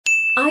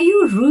Are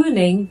you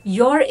ruining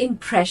your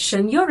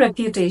impression, your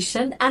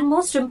reputation, and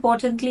most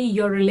importantly,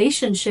 your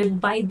relationship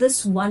by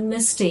this one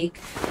mistake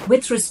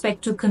with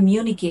respect to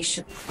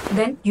communication?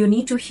 Then you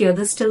need to hear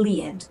this till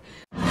the end.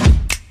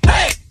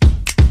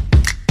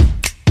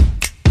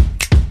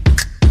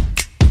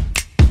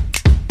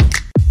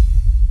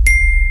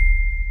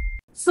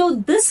 So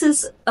this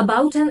is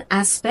about an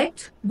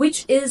aspect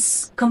which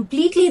is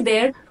completely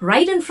there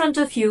right in front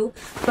of you,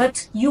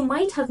 but you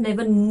might have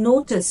never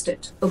noticed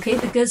it, okay?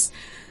 Because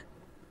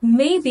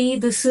maybe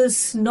this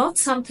is not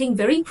something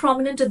very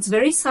prominent, it's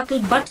very subtle,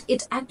 but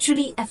it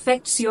actually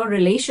affects your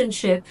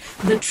relationship,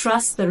 the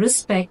trust, the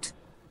respect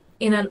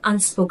in an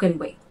unspoken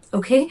way,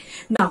 okay?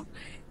 Now,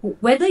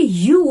 whether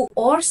you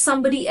or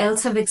somebody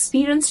else have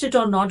experienced it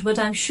or not, but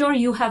I'm sure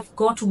you have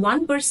got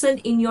one person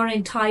in your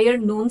entire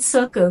known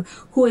circle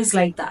who is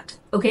like that,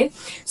 okay?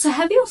 So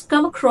have you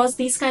come across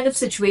these kind of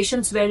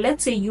situations where,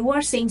 let's say, you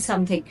are saying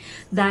something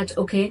that,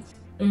 okay,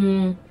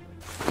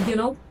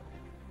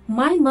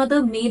 my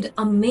mother made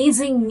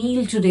amazing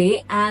meal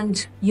today,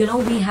 and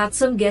we had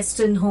some guests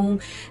in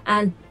home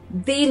and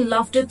they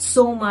loved it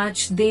so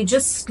much, they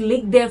just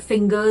licked their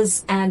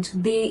fingers and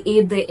they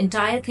ate the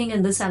entire thing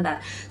and this and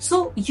that.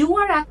 So you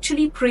are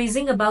actually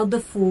praising about the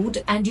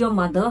food and your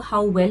mother,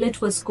 how well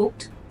it was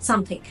cooked,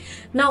 something.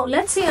 Now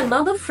let's say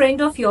another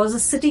friend of yours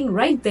is sitting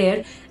right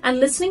there and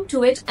listening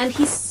to it, and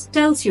he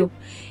tells you,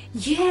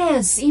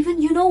 yes,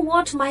 even you know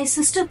what, my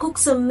sister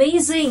cooks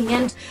amazing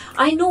and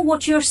I know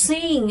what you're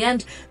saying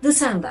and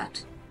this and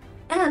that.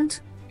 And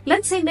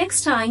let's say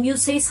next time you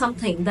say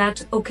something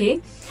that, okay,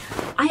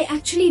 I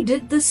actually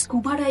did this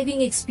scuba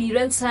diving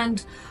experience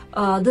and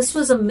this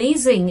was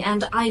amazing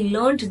and I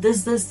learned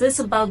this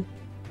about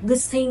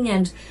this thing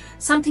and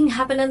something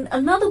happened, and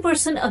another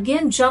person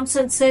again jumps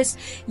and says,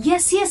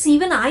 yes,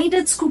 even I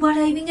did scuba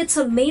diving, it's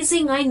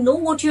amazing, I know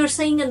what you're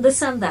saying and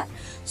this and that.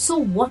 So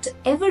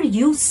whatever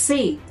you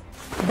say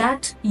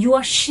that you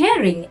are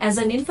sharing as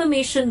an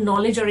information,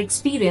 knowledge or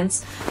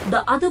experience,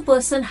 the other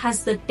person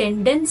has the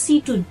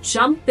tendency to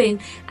jump in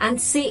and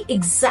say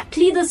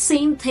exactly the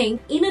same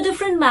thing in a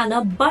different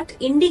manner, but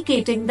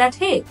indicating that,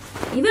 hey,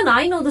 even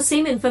I know the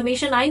same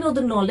information, I know the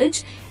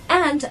knowledge,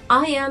 and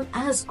I am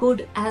as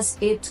good as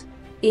it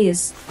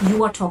is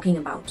you are talking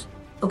about.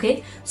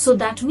 Okay, so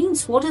that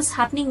means what is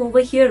happening over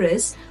here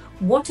is,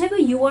 whatever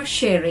you are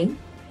sharing,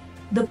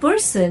 the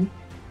person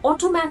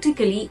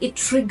automatically, it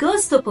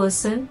triggers the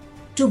person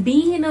to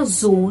be in a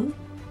zone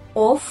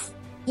of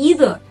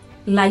either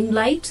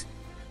limelight,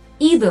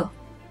 either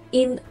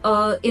in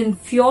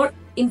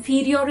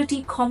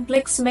inferiority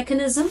complex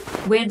mechanism,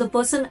 where the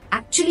person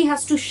actually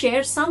has to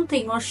share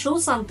something or show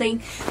something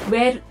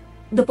where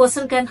the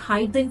person can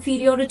hide the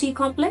inferiority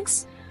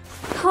complex.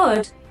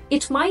 Third,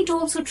 it might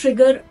also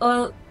trigger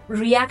a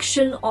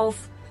reaction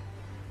of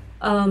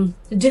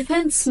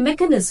defense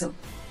mechanism,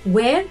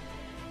 where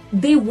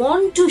they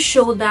want to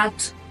show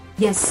that,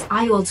 yes,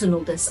 I also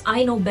know this,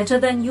 I know better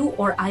than you,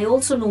 or I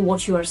also know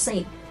what you are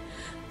saying.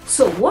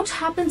 So what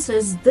happens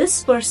is,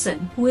 this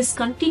person who is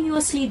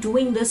continuously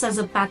doing this as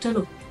a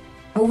pattern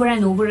over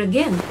and over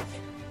again,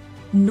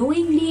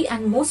 knowingly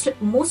and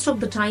most of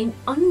the time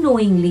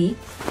unknowingly,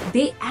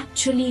 they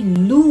actually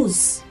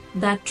lose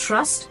that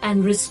trust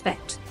and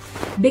respect,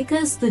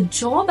 because the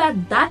job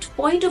at that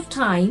point of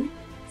time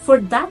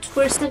for that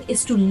person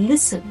is to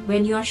listen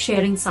when you are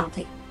sharing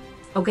something.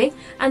 Okay,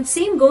 and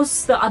same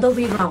goes the other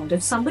way around.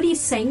 If somebody is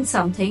saying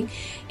something,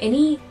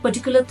 any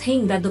particular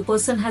thing that the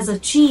person has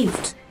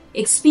achieved,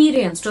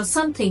 experienced or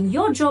something,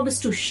 your job is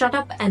to shut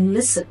up and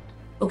listen.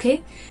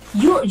 Okay,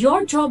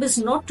 your job is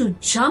not to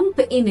jump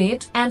in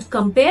it and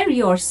compare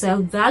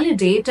yourself,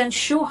 validate and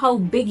show how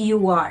big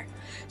you are.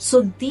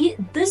 So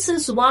this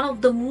is one of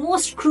the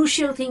most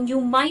crucial thing.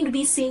 You might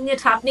be seeing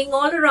it happening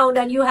all around,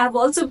 and you have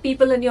also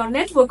people in your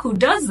network who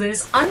does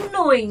this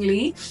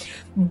unknowingly,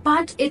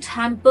 but it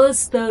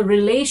hampers the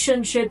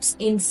relationships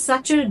in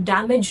such a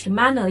damaged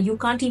manner you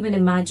can't even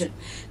imagine.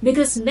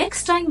 Because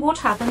next time what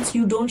happens,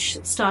 you don't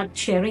start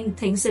sharing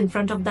things in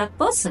front of that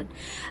person,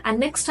 and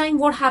next time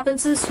what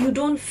happens is, you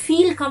don't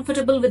feel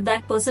comfortable with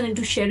that person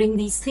into sharing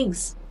these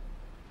things.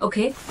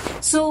 Okay,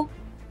 so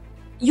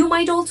you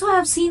might also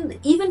have seen,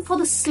 even for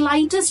the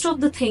slightest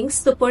of the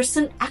things, the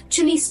person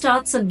actually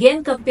starts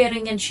again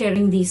comparing and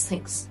sharing these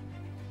things.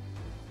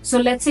 So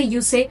let's say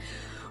you say,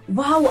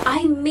 wow,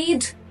 I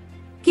made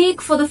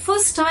cake for the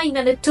first time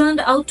and it turned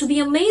out to be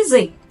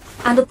amazing.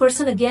 And the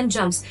person again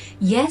jumps,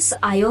 yes,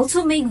 I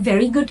also make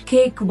very good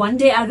cake. One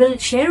day I will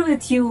share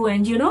with you.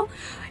 And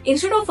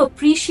instead of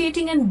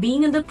appreciating and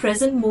being in the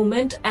present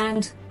moment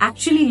and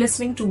actually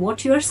listening to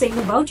what you're saying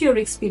about your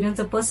experience,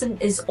 the person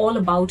is all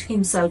about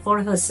himself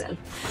or herself.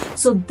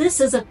 So this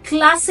is a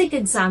classic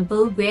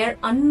example where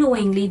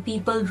unknowingly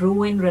people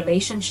ruin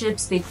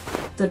relationships,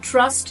 the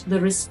trust, the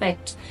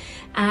respect.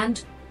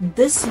 And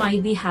this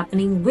might be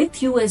happening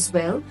with you as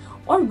well,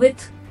 or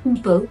with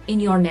people in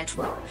your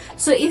network.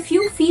 So if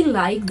you feel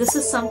like this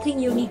is something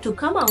you need to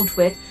come out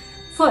with,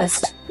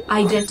 first,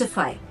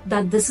 identify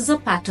that this is a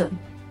pattern.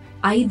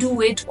 I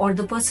do it, or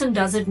the person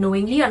does it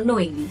knowingly,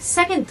 unknowingly.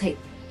 Second thing,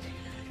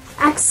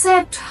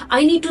 accept,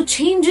 I need to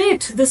change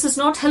it. This is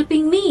not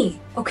helping me.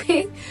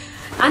 Okay.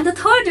 And the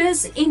third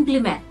is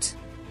implement.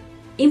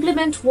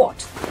 Implement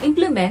what?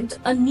 Implement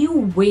a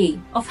new way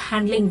of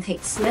handling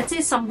things. Let's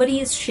say somebody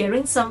is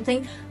sharing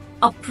something,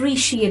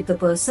 appreciate the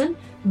person,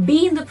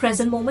 be in the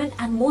present moment,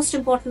 and most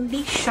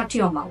importantly, shut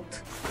your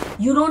mouth.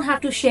 You don't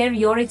have to share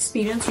your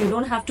experience. You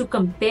don't have to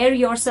compare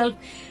yourself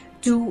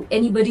to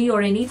anybody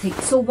or anything.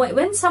 So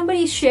when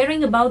somebody is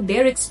sharing about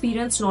their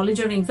experience,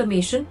 knowledge, or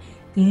information,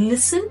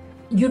 listen.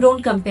 You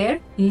don't compare.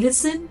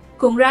 Listen,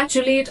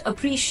 congratulate,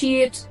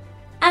 appreciate,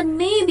 and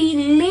maybe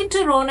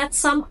later on at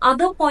some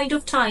other point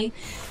of time,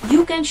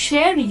 you can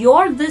share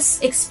this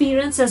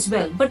experience as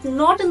well, but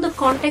not in the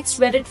context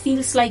where it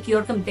feels like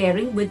you're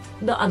comparing with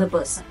the other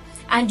person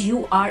and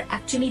you are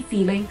actually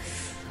feeling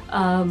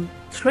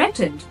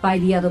threatened by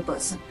the other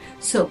person.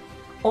 So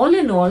all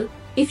in all,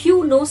 if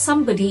you know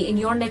somebody in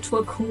your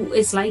network who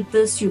is like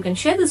this, you can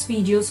share this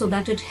video so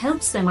that it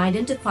helps them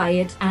identify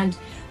it and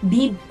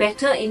be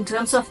better in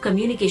terms of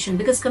communication,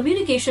 because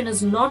communication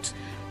is not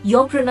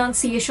your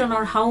pronunciation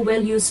or how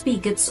well you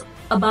speak. It's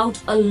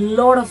about a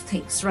lot of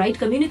things, right?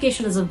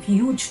 Communication is a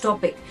huge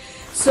topic.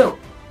 So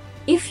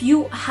if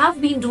you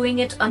have been doing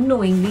it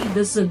unknowingly,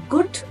 this is a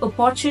good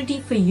opportunity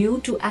for you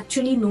to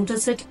actually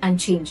notice it and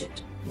change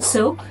it.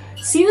 So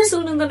see you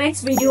soon in the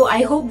next video.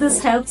 I hope this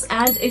helps,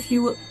 and if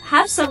you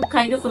have some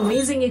kind of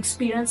amazing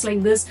experience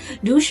like this,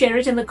 do share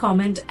it in the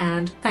comment,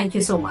 and thank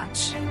you so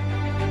much.